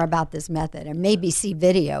learn more about this method and maybe see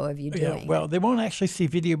video of you doing it? They won't actually see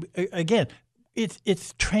video. Again,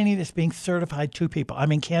 it's training that's being certified to people.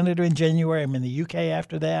 I'm in Canada in January. I'm in the UK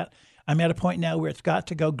after that. I'm at a point now where it's got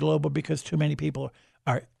to go global because too many people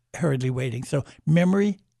are hurriedly waiting. So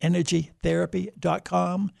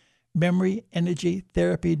memoryenergytherapy.com,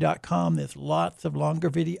 memoryenergytherapy.com. There's lots of longer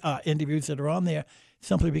video interviews that are on there,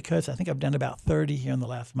 simply because I think I've done about 30 here in the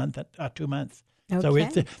last month, 2 months. Okay.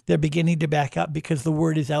 So they're beginning to back up because the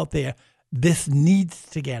word is out there. This needs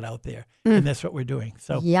to get out there, and that's what we're doing.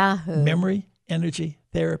 So Yahoo.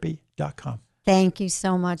 memoryenergytherapy.com. Thank you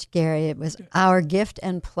so much, Gary. It was our gift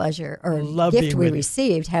and pleasure, or gift we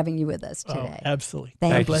received having you with us today. Oh, absolutely.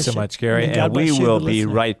 Thank you so much, Gary. And we will be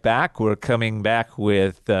right back. We're coming back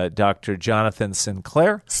with Dr. Jonathan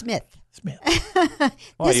Sinclair. Smith.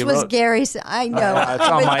 This was Gary's. I know.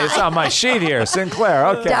 It's on my sheet here. Sinclair.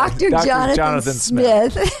 Okay. Dr. Jonathan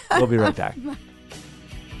Smith. We'll be right back.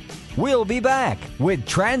 We'll be back with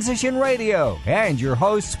Transition Radio and your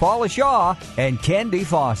hosts, Paula Shaw and Kendi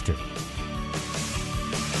Foster.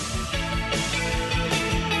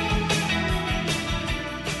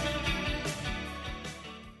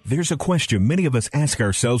 There's a question many of us ask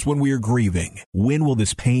ourselves when we are grieving. When will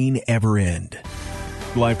this pain ever end?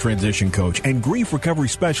 Life transition coach and grief recovery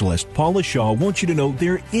specialist Paula Shaw wants you to know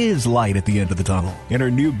there is light at the end of the tunnel. In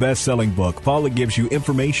her new best-selling book, Paula gives you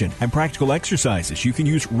information and practical exercises you can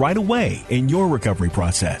use right away in your recovery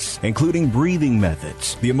process, including breathing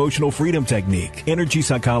methods, the emotional freedom technique, energy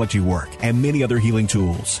psychology work, and many other healing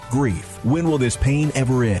tools. Grief. When will this pain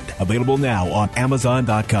ever end? Available now on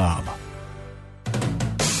Amazon.com.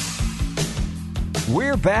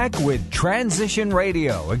 We're back with Transition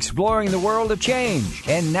Radio, exploring the world of change.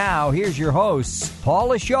 And now, here's your hosts,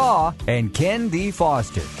 Paula Shaw and Ken D.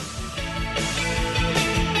 Foster.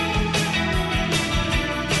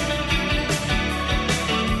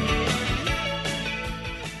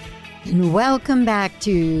 And welcome back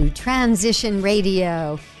to Transition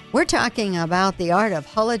Radio. We're talking about the art of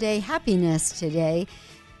holiday happiness today.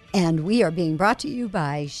 And we are being brought to you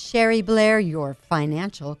by Sherry Blair, your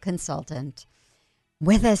financial consultant.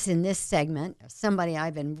 With us in this segment, somebody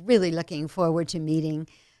I've been really looking forward to meeting,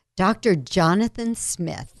 Dr. Jonathan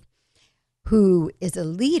Smith, who is a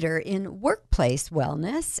leader in workplace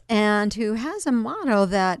wellness and who has a motto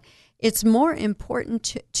that it's more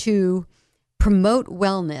important to promote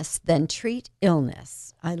wellness than treat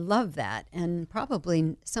illness. I love that, and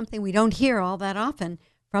probably something we don't hear all that often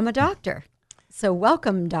from a doctor. So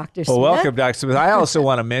welcome, Dr. Smith. Well, welcome, Dr. Smith. I also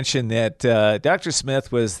want to mention that Dr. Smith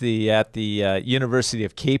was at the University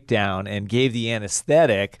of Cape Town and gave the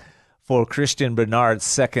anesthetic for Christian Bernard's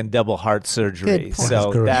second double heart surgery. Good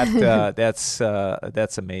point. So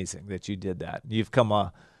that's amazing that you did that. You've come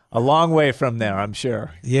a long way from there, I'm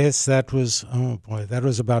sure. Yes, that was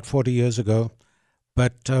about 40 years ago.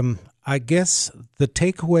 But I guess the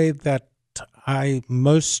takeaway that I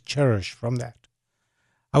most cherish from that,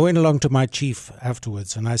 I went along to my chief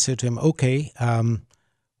afterwards and I said to him, okay,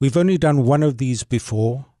 we've only done one of these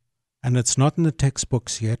before and it's not in the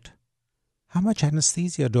textbooks yet. How much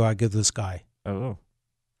anesthesia do I give this guy? Oh.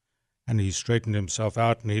 And he straightened himself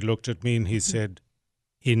out and he looked at me and he said,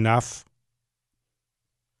 enough.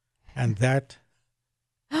 And that,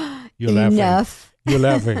 you're Enough. You're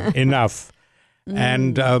laughing. Enough.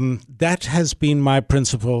 And that has been my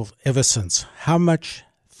principle ever since. How much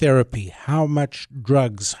therapy, how much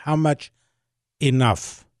drugs, how much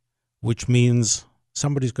enough, which means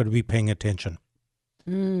somebody's got to be paying attention.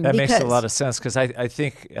 That makes a lot of sense because I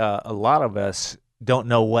think a lot of us don't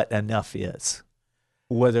know what enough is,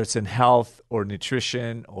 whether it's in health or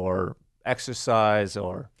nutrition or exercise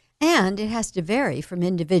or... And it has to vary from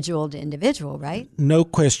individual to individual, right? No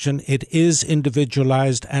question. It is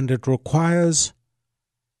individualized and it requires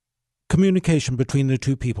communication between the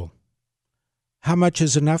two people. How much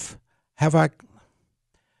is enough?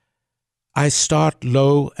 I start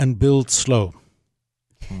low and build slow.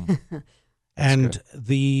 And good.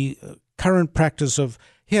 The current practice of,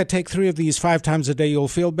 here, take 3 of these 5 times a day, you'll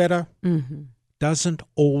feel better, doesn't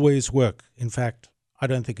always work. In fact, I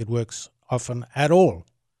don't think it works often at all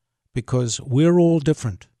because we're all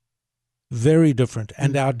different, very different.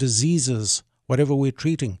 And our diseases, whatever we're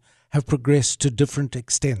treating, have progressed to different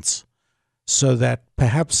extents. So that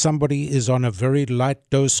perhaps somebody is on a very light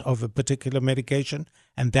dose of a particular medication,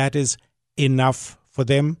 and that is enough for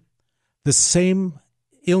them. The same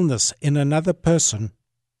illness in another person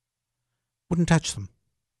wouldn't touch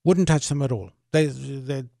them at all.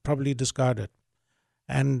 They'd probably discard it.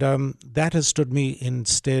 And that has stood me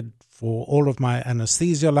instead for all of my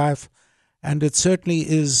anesthesia life. And it certainly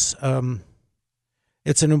is,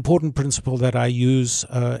 it's an important principle that I use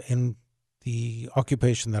in the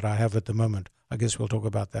occupation that I have at the moment. I guess we'll talk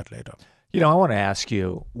about that later. I want to ask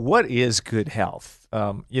you, what is good health?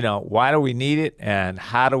 Why do we need it and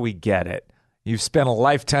how do we get it? You've spent a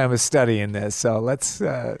lifetime of studying this, so let's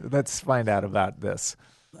find out about this.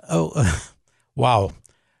 Wow.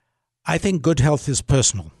 I think good health is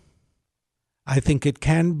personal. I think it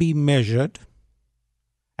can be measured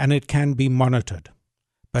and it can be monitored,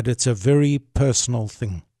 but it's a very personal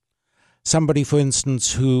thing. Somebody, for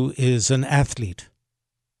instance, who is an athlete,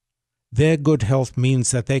 their good health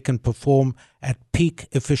means that they can perform at peak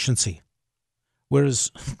efficiency.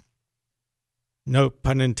 Whereas, no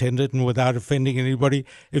pun intended and without offending anybody,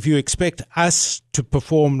 if you expect us to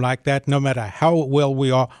perform like that, no matter how well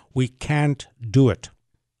we are, we can't do it.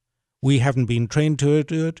 We haven't been trained to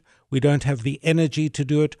do it. We don't have the energy to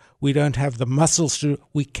do it. We don't have the muscles to do it.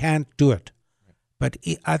 We can't do it. But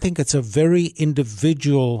I think it's a very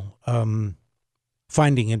individual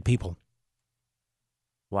finding in people.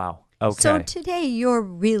 Wow. Okay. So today you're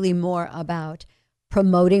really more about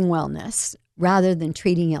promoting wellness rather than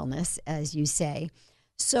treating illness, as you say.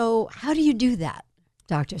 So how do you do that,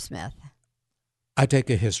 Dr. Smith? I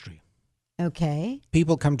take a history. Okay.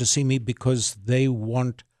 People come to see me because they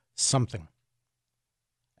want something.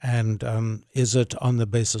 And is it on the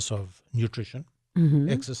basis of nutrition,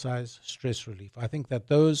 exercise, stress relief? I think that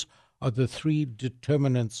those are the three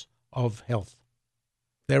determinants of health.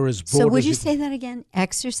 They're as broad. So would as you say that again?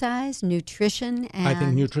 Exercise, nutrition, and... I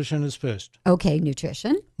think nutrition is first. Okay,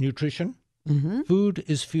 nutrition. Nutrition. Food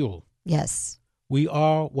is fuel. Yes. We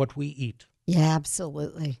are what we eat. Yeah,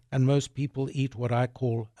 absolutely. And most people eat what I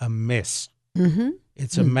call a mess.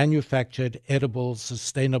 It's a manufactured, edible,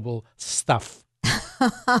 sustainable stuff.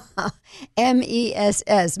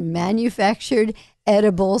 MESS, manufactured,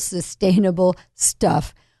 edible, sustainable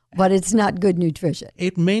stuff. But it's not good nutrition.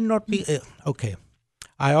 It may not be... okay.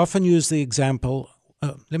 I often use the example...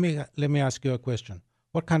 let me ask you a question.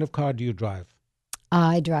 What kind of car do you drive?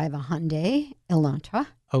 I drive a Hyundai Elantra.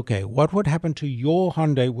 Okay. What would happen to your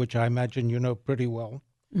Hyundai, which I imagine you know pretty well,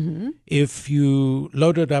 if you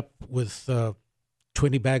loaded up with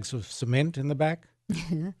 20 bags of cement in the back,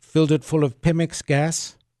 filled it full of Pemex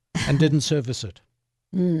gas, and didn't service it?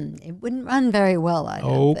 It wouldn't run very well, I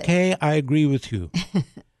don't think. Okay, I agree with you.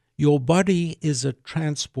 Your body is a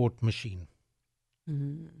transport machine.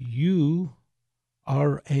 You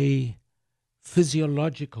are a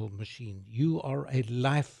physiological machine. You are a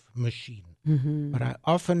life machine. But I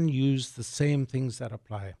often use the same things that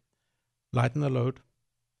apply. Lighten the load,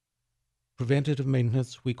 preventative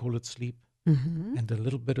maintenance, we call it sleep, and a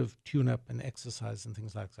little bit of tune-up and exercise and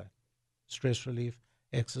things like that. Stress relief,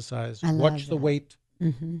 exercise, watch the weight,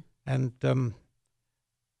 and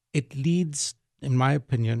it leads, in my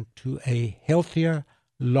opinion, to a healthier,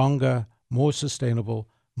 longer, more sustainable,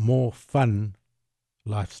 more fun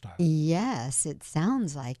lifestyle. Yes, it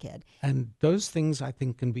sounds like it. And those things, I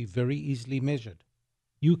think, can be very easily measured.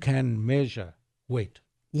 You can measure weight.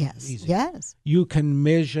 Yes, Easy. yes. You can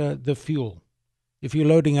measure the fuel. If you're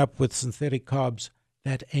loading up with synthetic carbs,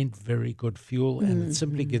 that ain't very good fuel, and it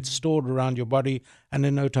simply gets stored around your body, and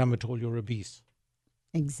in no time at all, you're obese.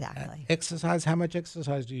 Exactly. Exercise, how much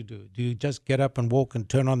exercise do you do? Do you just get up and walk and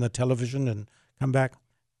turn on the television and come back?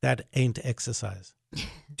 That ain't exercise.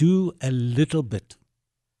 Do a little bit.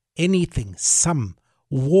 Anything, some.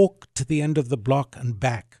 Walk to the end of the block and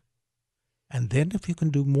back. And then if you can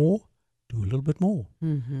do more, do a little bit more.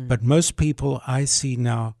 But most people I see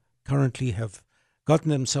now currently have gotten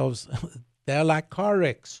themselves, they're like car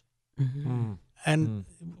wrecks. And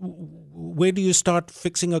where do you start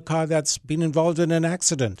fixing a car that's been involved in an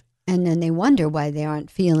accident? And then they wonder why they aren't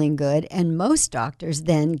feeling good. And most doctors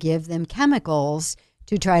then give them chemicals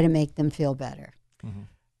to try to make them feel better.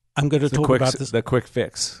 I'm going to talk about this. The quick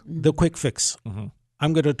fix. The quick fix.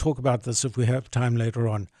 I'm going to talk about this if we have time later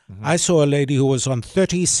on. I saw a lady who was on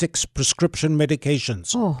 36 prescription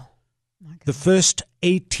medications. Oh, my God. The first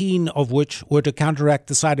 18 of which were to counteract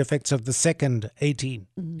the side effects of the second 18.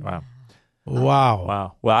 Wow.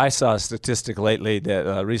 Wow. Well, I saw a statistic lately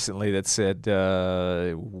that recently that said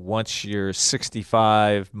once you're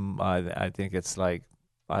 65, I think it's like,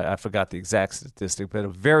 I forgot the exact statistic, but a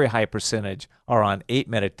very high percentage are on 8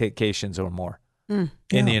 medications or more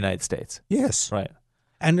in the United States. Yes. Right.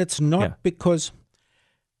 And it's not because...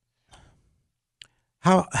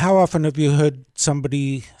 How often have you heard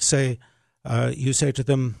somebody say, you say to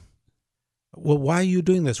them, well, why are you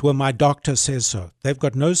doing this? Well, my doctor says so. They've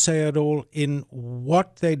got no say at all in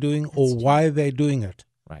what they're doing or why they're doing it.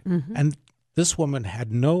 Right. And this woman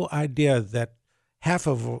had no idea that half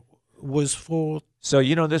of it was for... So,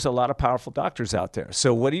 there's a lot of powerful doctors out there.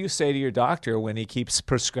 So what do you say to your doctor when he keeps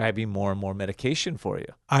prescribing more and more medication for you?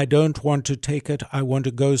 I don't want to take it. I want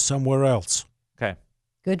to go somewhere else. Okay.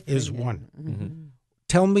 Good for is you. one.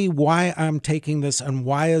 Tell me why I'm taking this and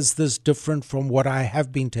why is this different from what I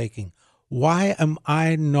have been taking? Why am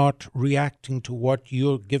I not reacting to what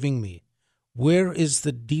you're giving me? Where is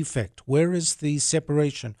the defect? Where is the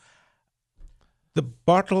separation? The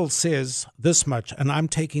bottle says this much, and I'm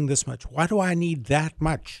taking this much. Why do I need that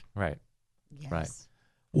much? Right. Yes. Right.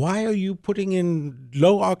 Why are you putting in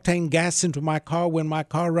low-octane gas into my car when my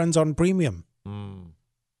car runs on premium?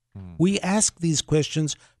 We ask these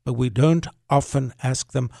questions, but we don't often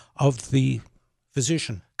ask them of the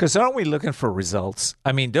physician. Because aren't we looking for results?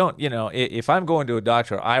 I mean, if I'm going to a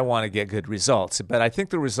doctor, I want to get good results. But I think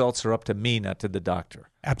the results are up to me, not to the doctor.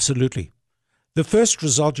 Absolutely. The first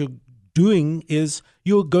result you're doing is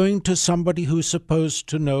you're going to somebody who's supposed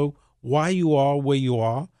to know why you are where you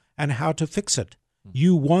are and how to fix it.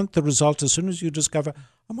 You want the result as soon as you discover,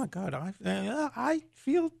 oh my God, I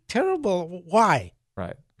feel terrible. Why?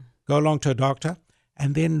 Right. Go along to a doctor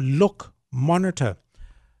and then look, monitor.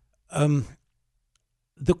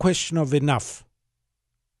 The question of enough.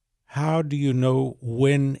 How do you know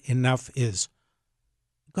when enough is?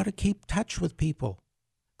 You've got to keep touch with people.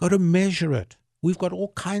 Got to measure it. We've got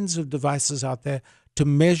all kinds of devices out there to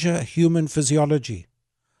measure human physiology.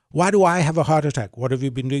 Why do I have a heart attack? What have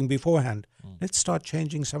you been doing beforehand? Let's start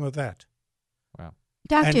changing some of that. Wow.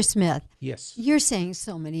 Dr. Smith, yes, you're saying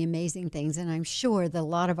so many amazing things, and I'm sure that a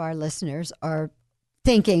lot of our listeners are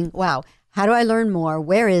thinking, wow, how do I learn more?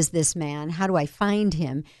 Where is this man? How do I find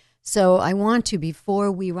him? So I want to,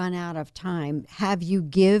 before we run out of time, have you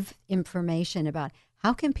give information about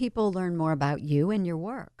how can people learn more about you and your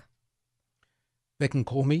work? they can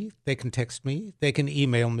call me, they can text me, they can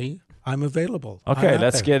email me. I'm available. Okay,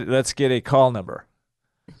 let's get a call number.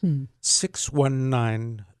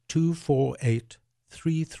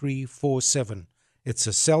 619-248-3347. It's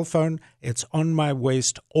a cell phone. It's on my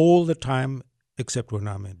waist all the time, except when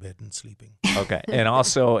I'm in bed and sleeping. Okay, and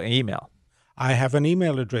also an email. I have an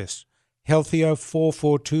email address,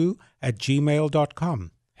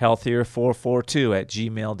 healthier442@gmail.com.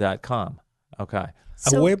 Healthier442@gmail.com. Okay. A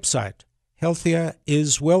website, Healthier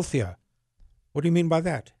is Wealthier. What do you mean by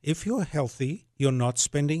that? If you're healthy, you're not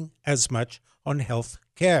spending as much on health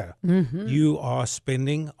care. Mm-hmm. You are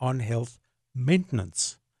spending on health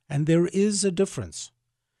maintenance. And there is a difference.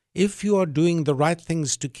 If you are doing the right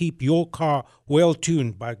things to keep your car well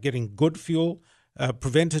tuned by getting good fuel,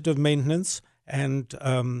 preventative maintenance, and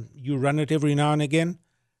you run it every now and again,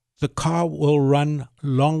 the car will run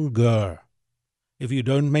longer. If you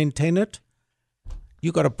don't maintain it,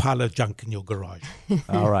 you got a pile of junk in your garage.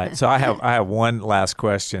 All right. So I have one last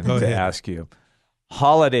question to ask you.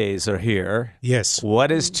 Holidays are here. Yes.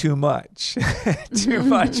 What is too much? Too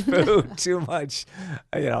much food, too much,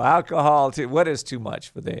 alcohol. What is too much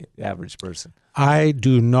for the average person? I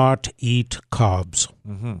do not eat carbs.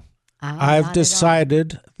 Mm-hmm. I've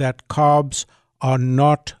decided that carbs are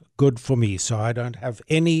not good for me, so I don't have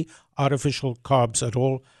any artificial carbs at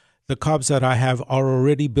all. The carbs that I have are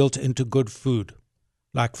already built into good food,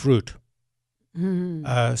 like fruit,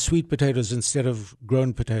 sweet potatoes instead of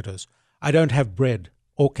grown potatoes. I don't have bread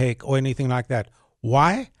or cake or anything like that.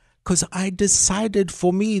 Why? Because I decided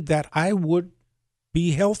for me that I would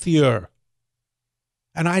be healthier.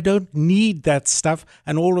 And I don't need that stuff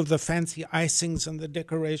and all of the fancy icings and the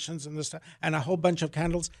decorations and the stuff and a whole bunch of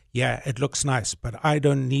candles. Yeah, it looks nice, but I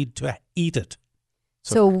don't need to eat it.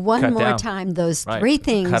 So one more down. time, those Right. three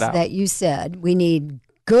things Cut out. that you said. We need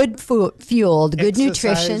good fueled, good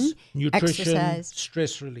Exercise, nutrition, exercise.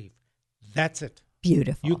 stress relief. That's it.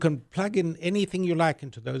 Beautiful. You can plug in anything you like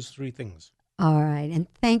into those three things. All right. And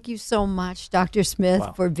thank you so much, Dr. Smith,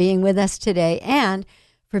 for being with us today and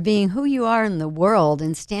for being who you are in the world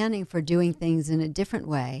and standing for doing things in a different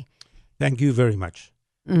way. Thank you very much.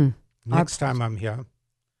 Next time I'm here,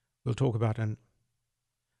 we'll talk about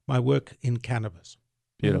my work in cannabis.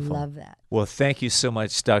 Beautiful. Love that. Well, thank you so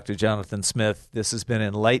much, Dr. Jonathan Smith. This has been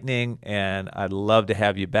enlightening, and I'd love to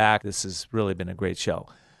have you back. This has really been a great show.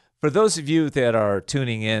 For those of you that are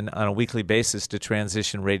tuning in on a weekly basis to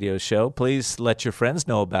Transition Radio Show, please let your friends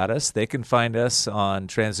know about us. They can find us on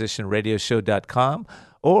transitionradioshow.com,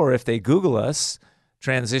 or if they Google us,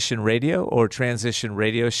 Transition Radio or Transition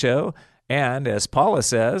Radio Show. And as Paula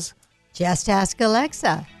says, just ask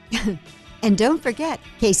Alexa. And don't forget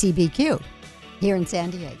KCBQ here in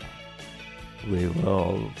San Diego. we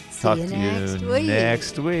will See talk you to next you week.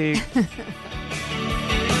 next week.